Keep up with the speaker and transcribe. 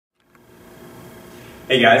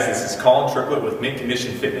Hey guys, this is Colin Triplett with Mint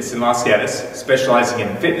Condition Fitness in Los Gatos, specializing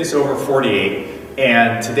in fitness over 48.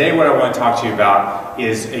 And today what I want to talk to you about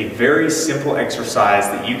is a very simple exercise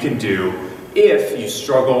that you can do if you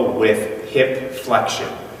struggle with hip flexion.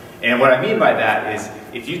 And what I mean by that is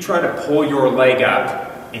if you try to pull your leg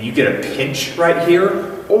up and you get a pinch right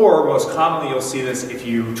here, or most commonly you'll see this if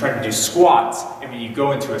you try to do squats, and when you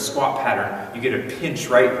go into a squat pattern, you get a pinch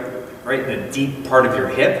right in the deep part of your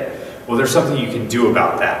hip. Well, there's something you can do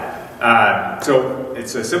about that. So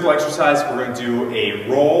it's a simple exercise. We're going to do a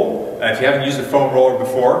roll. If you haven't used a foam roller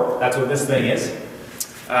before, that's what this thing is.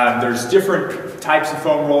 There's different types of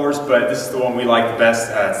foam rollers, but this is the one we like the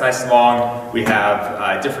best. It's nice and long. We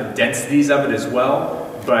have different densities of it as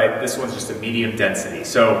well, but this one's just a medium density.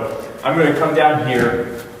 So I'm going to come down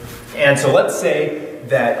here, and so let's say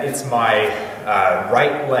that it's my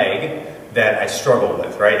right leg that I struggle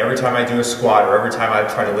with, right? Every time I do a squat or every time I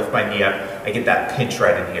try to lift my knee up, I get that pinch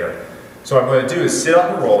right in here. So what I'm going to do is sit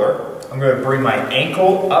on the roller. I'm going to bring my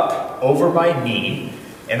ankle up over my knee,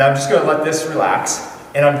 and I'm just going to let this relax,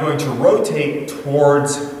 and I'm going to rotate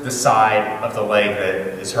towards the side of the leg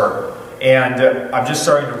that is hurt. And I'm just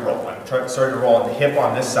starting to roll. I'm starting to roll on the hip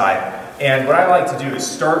on this side. And what I like to do is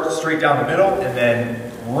start straight down the middle and then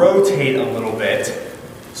rotate a little bit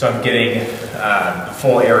so I'm getting the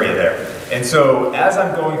full area there. And so as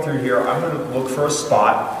I'm going through here, I'm going to look for a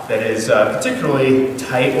spot that is particularly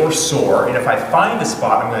tight or sore. And if I find a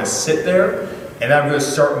spot, I'm going to sit there and then I'm going to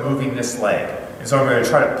start moving this leg. And so I'm going to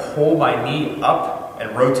try to pull my knee up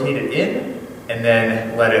and rotate it in and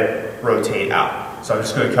then let it rotate out. So I'm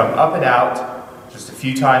just going to come up and out just a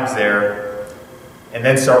few times there and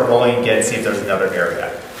then start rolling again, see if there's another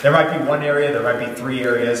area. There might be one area, there might be three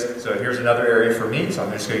areas, so here's another area for me, so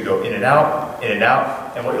I'm just going to go in and out,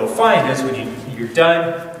 and what you'll find is when you're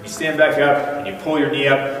done, and you stand back up, and you pull your knee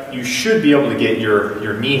up, you should be able to get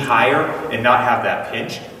your knee higher and not have that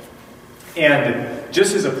pinch. And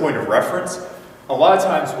just as a point of reference, a lot of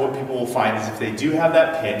times what people will find is if they do have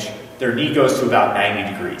that pinch, their knee goes to about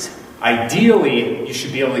 90 degrees. Ideally, you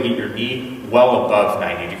should be able to get your knee well above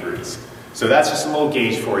 90 degrees. So that's just a little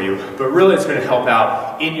gauge for you, but really it's going to help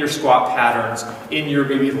out in your squat patterns, in your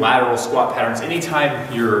maybe lateral squat patterns.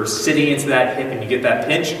 Anytime you're sitting into that hip and you get that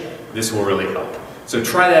pinch, this will really help. So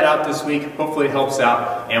try that out this week. Hopefully it helps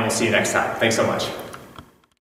out, and we'll see you next time. Thanks so much.